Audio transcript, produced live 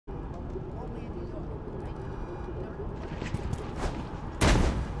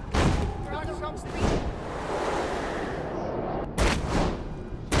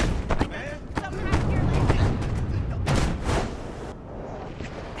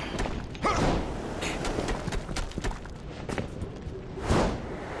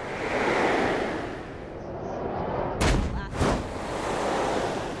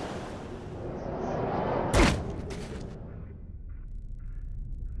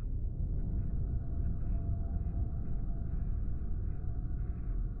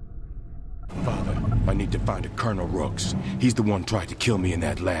I need to find a Colonel Rooks. He's the one tried to kill me in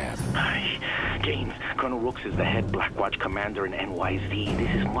that lab. James, Colonel Rooks is the head Blackwatch commander in NYZ.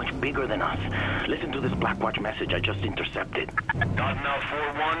 This is much bigger than us. Listen to this Blackwatch message I just intercepted. Cottonmouth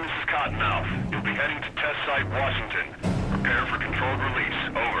 4-1, this is Cottonmouth. You'll be heading to Test Site Washington. Prepare for controlled release.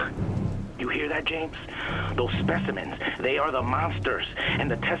 Over. You hear that, James? Those specimens, they are the monsters, and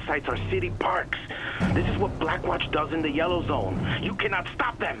the test sites are city parks. This is what Blackwatch does in the Yellow Zone. You cannot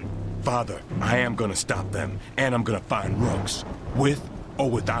stop them. Father, I am gonna stop them, and I'm gonna find Rooks. With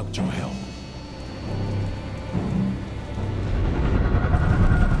or without your help.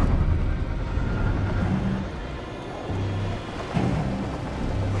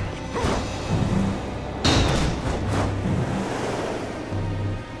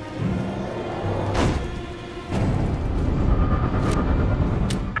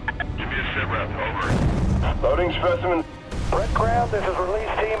 Loading specimen. Red Ground, this is release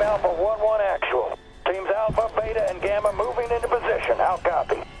team Alpha 1-1 actual. Teams Alpha, Beta, and Gamma moving into position. How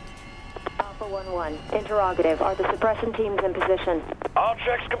copy? Alpha 1-1. Interrogative. Are the suppression teams in position? All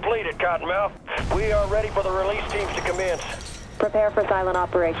checks completed, Cottonmouth. We are ready for the release teams to commence. Prepare for silent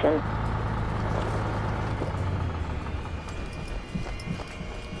operation.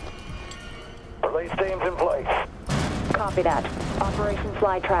 Release teams in place. Copy that. Operation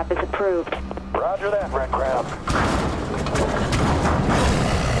Flytrap is approved. Roger that, Red Ground.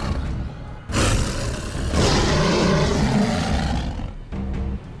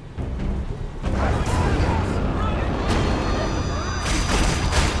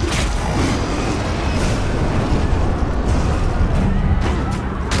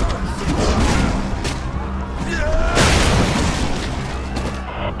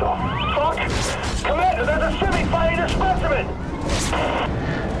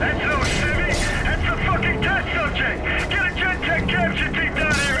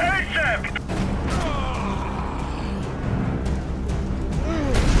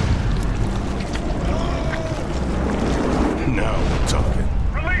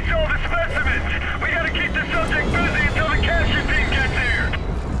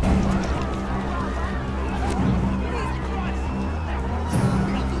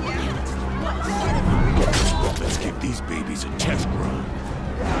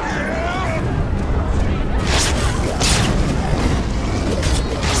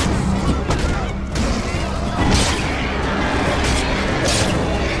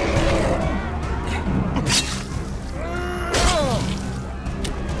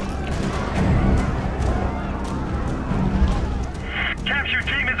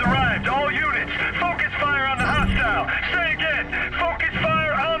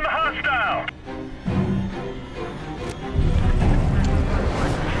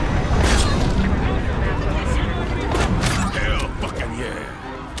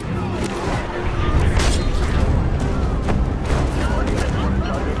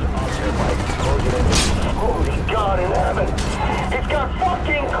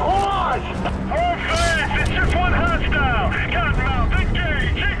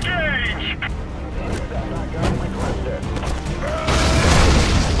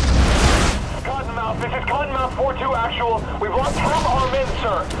 We've lost half our men,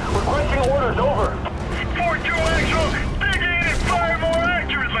 sir. Requesting orders, over. 4-2 actual, dig in and fire more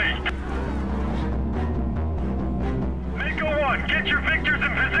accurately. Mako 1, get your victors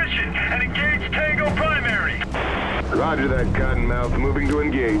in position and engage Tango Primary. Roger that, Cottonmouth. Moving to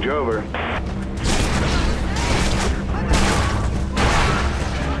engage, over.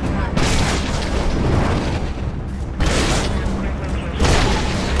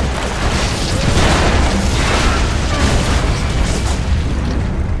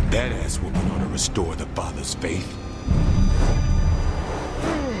 That ass whooping ought to restore the father's faith.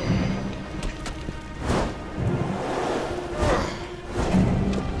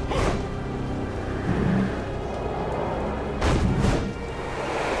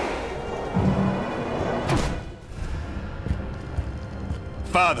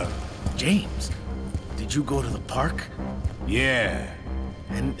 Father! James, did you go to the park? Yeah.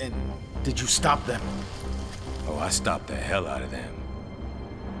 And did you stop them? Oh, I stopped the hell out of them.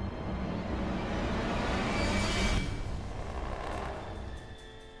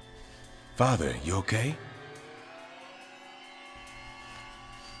 Father, you okay?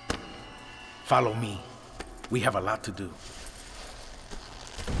 Follow me. We have a lot to do.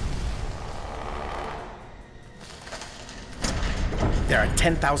 There are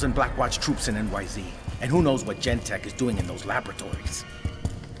 10,000 Blackwatch troops in NYZ, and who knows what Gentech is doing in those laboratories.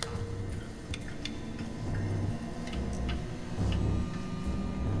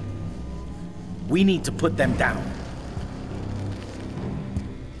 We need to put them down.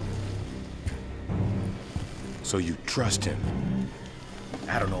 So you trust him?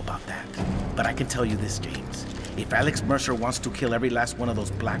 I don't know about that. But I can tell you this, James. If Alex Mercer wants to kill every last one of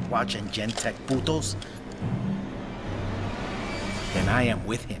those Blackwatch and Gentek putos, then I am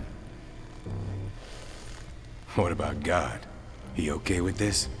with him. What about God? He okay with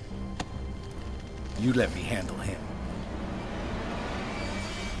this? You let me handle him.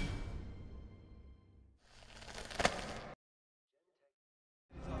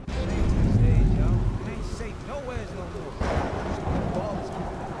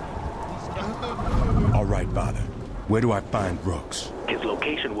 All right, Father. Where do I find Rooks? His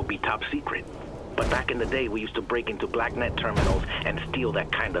location will be top secret. But back in the day, we used to break into blacknet terminals and steal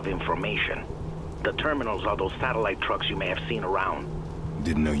that kind of information. The terminals are those satellite trucks you may have seen around.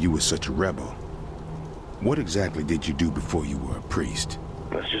 Didn't know you were such a rebel. What exactly did you do before you were a priest?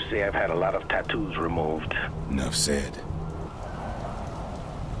 Let's just say I've had a lot of tattoos removed. Enough said.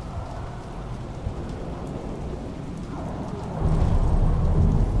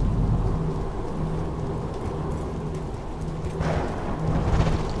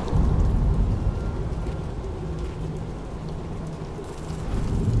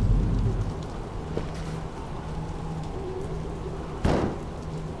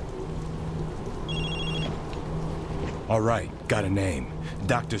 All right, got a name.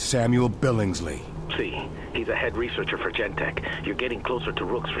 Dr. Samuel Billingsley. See, he's a head researcher for Gentek. You're getting closer to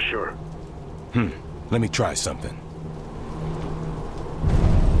Rooks for sure. Let me try something.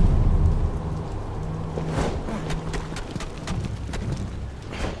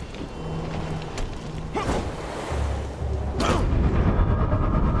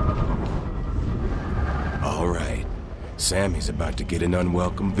 All right, Sammy's about to get an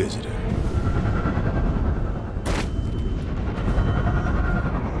unwelcome visitor.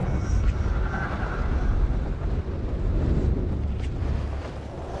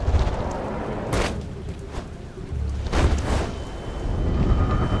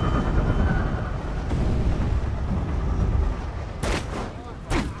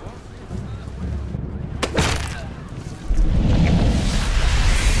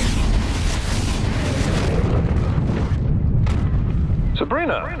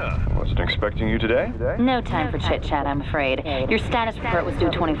 Sabrina, wasn't expecting you today. No time for chit-chat, I'm afraid. Your status report was due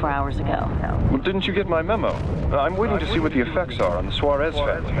 24 hours ago. Well, didn't you get my memo? I'm waiting to see what the effects are on the Suarez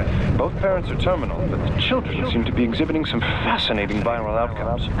family. Both parents are terminal, but the children seem to be exhibiting some fascinating viral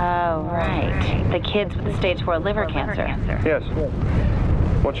outcomes. Oh, right. The kids with the stage 4 liver cancer. Yes.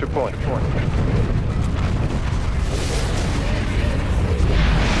 What's your point?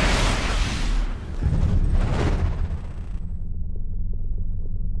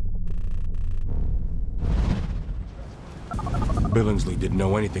 Billingsley didn't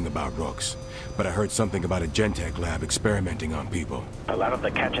know anything about Rooks, but I heard something about a Gentek lab experimenting on people. A lot of the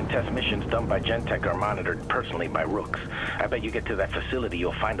catch and test missions done by Gentek are monitored personally by Rooks. I bet you get to that facility,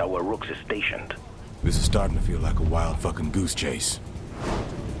 you'll find out where Rooks is stationed. This is starting to feel like a wild fucking goose chase.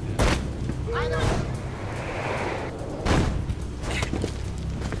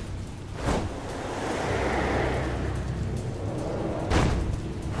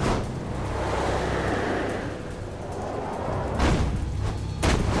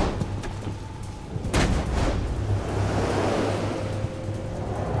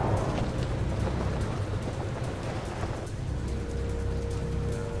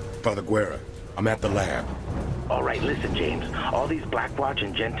 Father Guerra, I'm at the lab. All right, listen, James. All these Blackwatch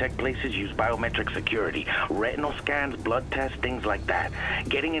and Gentek places use biometric security. Retinal scans, blood tests, things like that.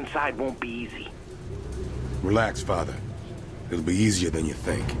 Getting inside won't be easy. Relax, Father. It'll be easier than you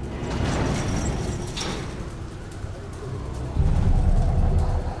think.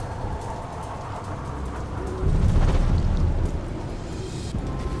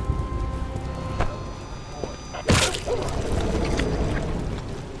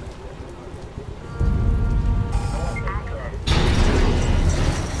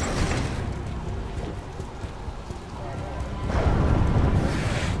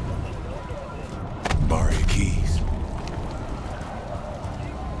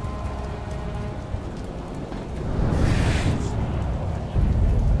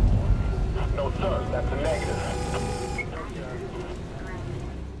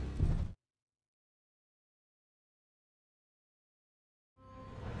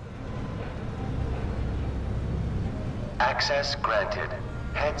 Access granted.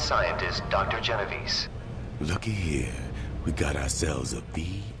 Head scientist, Dr. Genovese. Looky here. We got ourselves a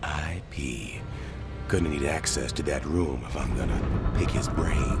VIP. Gonna need access to that room if I'm gonna pick his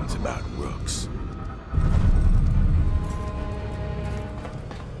brains about Rooks.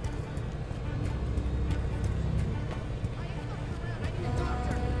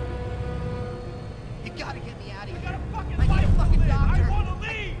 You gotta get me out of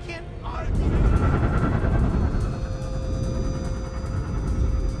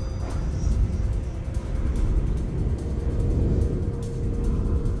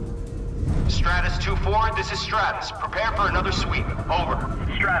 4, this is Stratus. Prepare for another sweep. Over.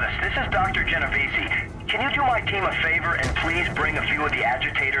 Stratus, this is Dr. Genovese. Can you do my team a favor and please bring a few of the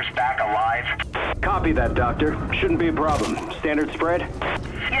agitators back alive? Copy that, Doctor. Shouldn't be a problem. Standard spread?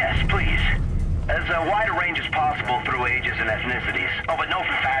 Yes, please. As wide a range as possible through ages and ethnicities. Oh, but no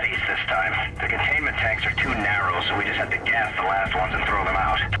fatties this time. The containment tanks are too narrow, so we just have to gas the last ones and throw them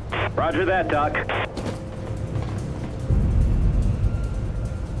out. Roger that, Doc.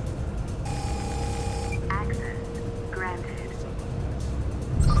 Access granted.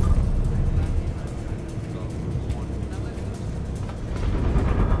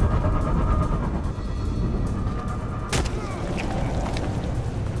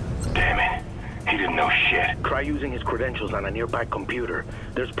 Damn it. He didn't know shit. Try using his credentials on a nearby computer.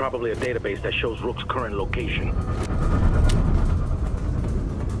 There's probably a database that shows Rook's current location.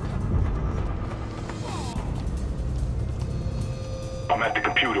 I'm at the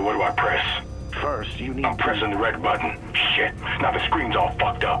computer. What do I press? First, you need I'm pressing the red button. Shit. Now the screen's all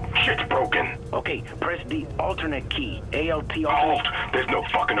fucked up. Shit's broken. Okay, press the alternate key. ALT alternate. Alt. There's no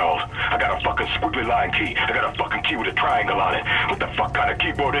fucking alt. I got a fucking squiggly line key. I got a fucking key with a triangle on it. What the fuck kind of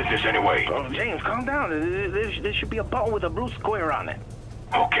keyboard is this anyway? Oh, James, calm down. There should be a button with a blue square on it.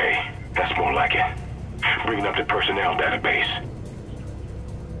 Okay, that's more like it. Bringing up the personnel database.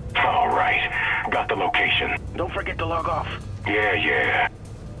 All right. Got the location. Don't forget to log off. Yeah.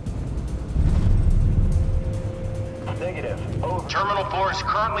 Negative. Over. Terminal 4 is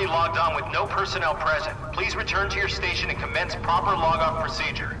currently logged on with no personnel present. Please return to your station and commence proper log-off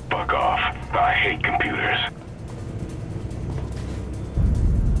procedure. Fuck off. I hate computers.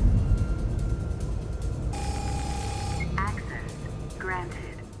 Access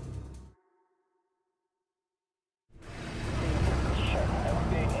granted.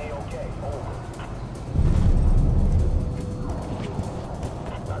 Everything A-OK. Over.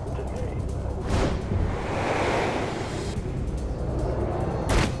 Not today.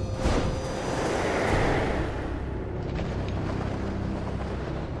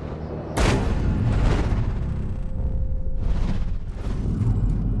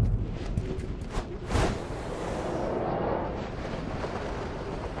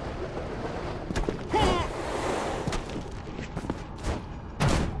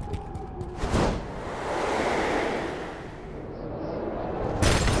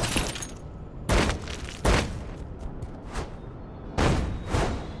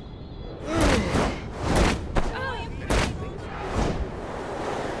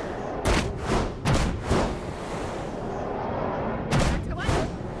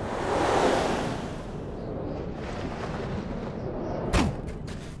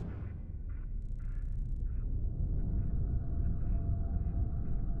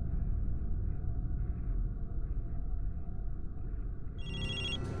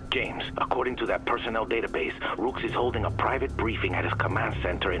 James, according to that personnel database, Rooks is holding a private briefing at his command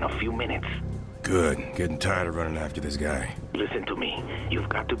center in a few minutes. Good. Getting tired of running after this guy. Listen to me. You've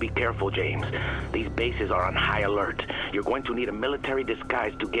got to be careful, James. These bases are on high alert. You're going to need a military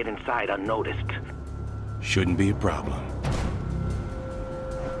disguise to get inside unnoticed. Shouldn't be a problem.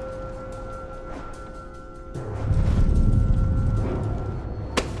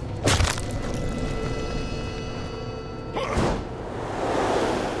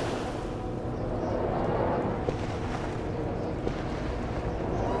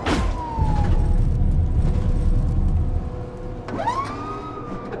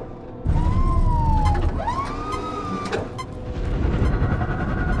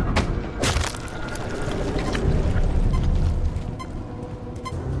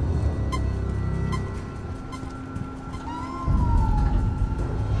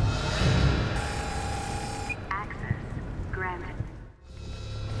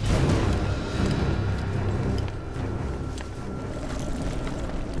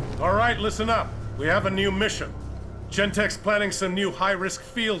 All right, listen up. We have a new mission. Gentek's planning some new high-risk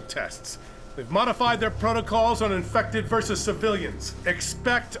field tests. They've modified their protocols on infected versus civilians.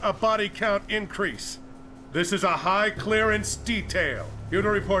 Expect a body count increase. This is a high-clearance detail. You're to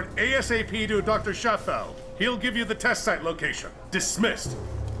report ASAP to Dr. Schaffeld. He'll give you the test site location. Dismissed.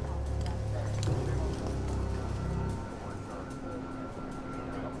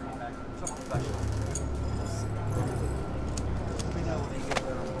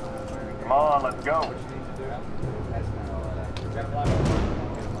 Come on, let's go.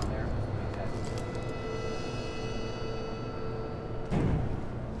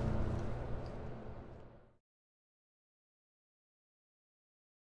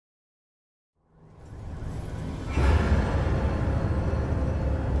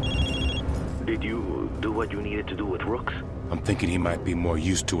 Did you do what you needed to do with Rooks? I'm thinking he might be more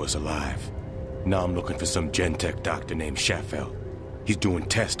used to us alive. Now I'm looking for some Gentech doctor named Sheffield. He's doing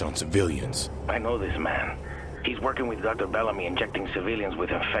tests on civilians. I know this man. He's working with Dr. Bellamy, injecting civilians with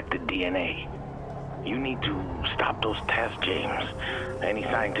infected DNA. You need to stop those tests, James. Any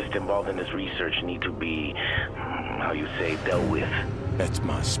scientists involved in this research need to be, how you say, dealt with. That's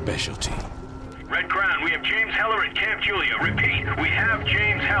my specialty. Red Crown, we have James Heller at Camp Julia. Repeat, we have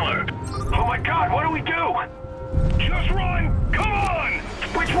James Heller. Oh my God, what do we do? Just run! Come on!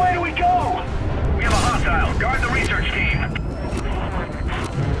 Which way do we go? We have a hostile. Guard the research team.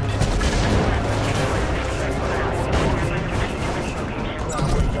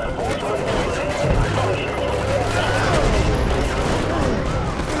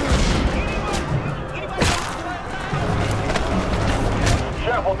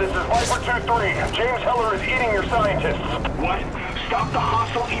 Sheffield, this is Viper 2-3. James Heller is eating your scientists. What? Stop the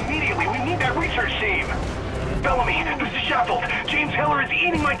hostile immediately. We need that research team. Bellamy, this is Sheffield. James Heller is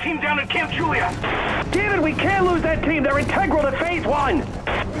eating my team down at Camp Julia. David, we can't lose that team. They're integral to Phase 1.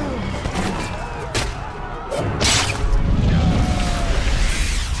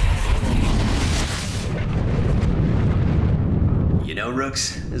 You know,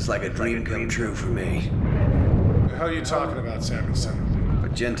 Rooks, this is like a dream come true for me. What the hell are you talking about, Samuelson?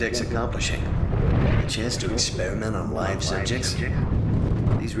 What Gentech's accomplishing. A chance to experiment on live subjects.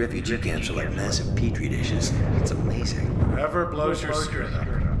 These refugee camps are like massive petri dishes. It's amazing. Whatever blows your skirt up.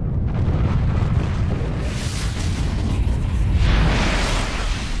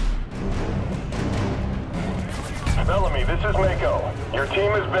 Bellamy, this is Mako. Your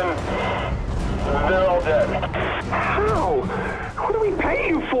team has been... They're all dead. How? What do we pay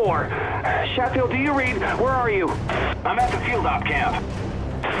you for? Sheffield, do you read? Where are you? I'm at the field op camp.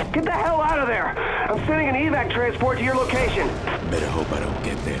 Get the hell out of there! I'm sending an evac transport to your location. Better hope I don't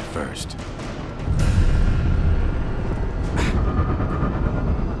get there first.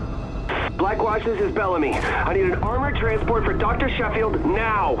 Blackwatch, this is Bellamy. I need an armored transport for Dr. Sheffield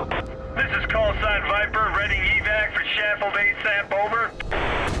now. This is call sign Viper, ready evac for Sheffield ASAP, over.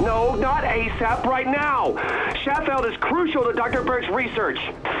 No, not ASAP, right now. Sheffield is crucial to Dr. Burke's research.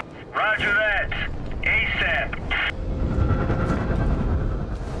 Roger that. ASAP.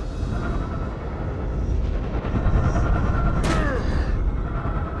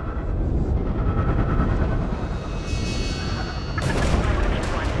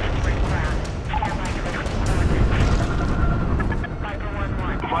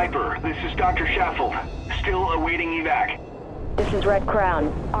 Viper, this is Dr. Sheffield. Still awaiting evac. This is Red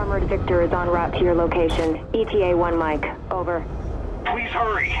Crown. Armored Victor is en route to your location. ETA 1 Mike. Over. Please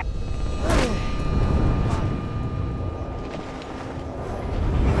hurry.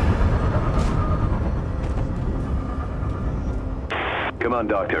 Come on,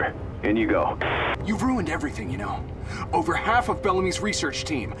 Doctor. In you go. You've ruined everything, you know. Over half of Bellamy's research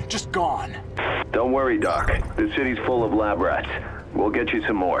team. Just gone. Don't worry, Doc. The city's full of lab rats. We'll get you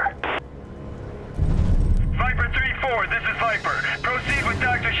some more. Viper 3-4, this is Viper. Proceed with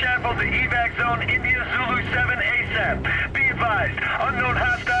Dr. Sheffield to evac zone India Zulu 7 ASAP. Be advised, unknown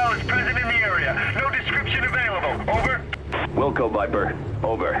hostile is present in the area. No description available. Over. Wilco, Viper.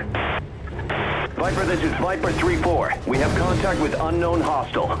 Over. Viper, this is Viper 3-4. We have contact with unknown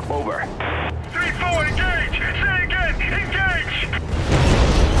hostile. Over. 3-4, engage! Say again, engage!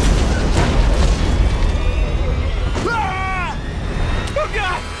 Ah! Oh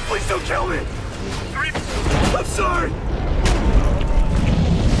God! Please don't kill me! I'm sorry!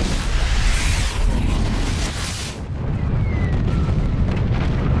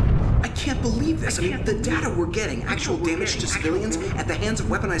 I can't believe this. I mean, the data we're getting, actual damage to civilians at the hands of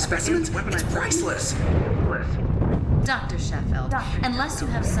weaponized specimens, it's priceless. Dr. Sheffield, unless you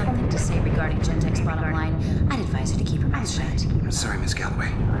have something to say regarding Gentech's bottom line, I'd advise you to keep your mouth shut. I'm sorry, Miss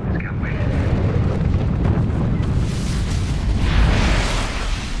Galloway.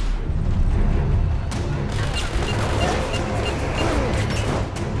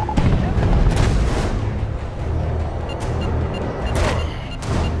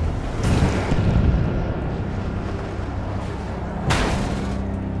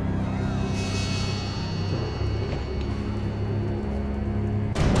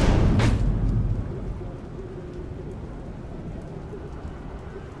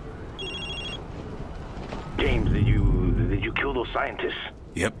 James, did you kill those scientists?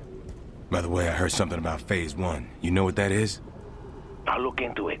 Yep. By the way, I heard something about Phase 1. You know what that is? I'll look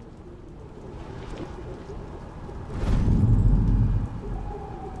into it.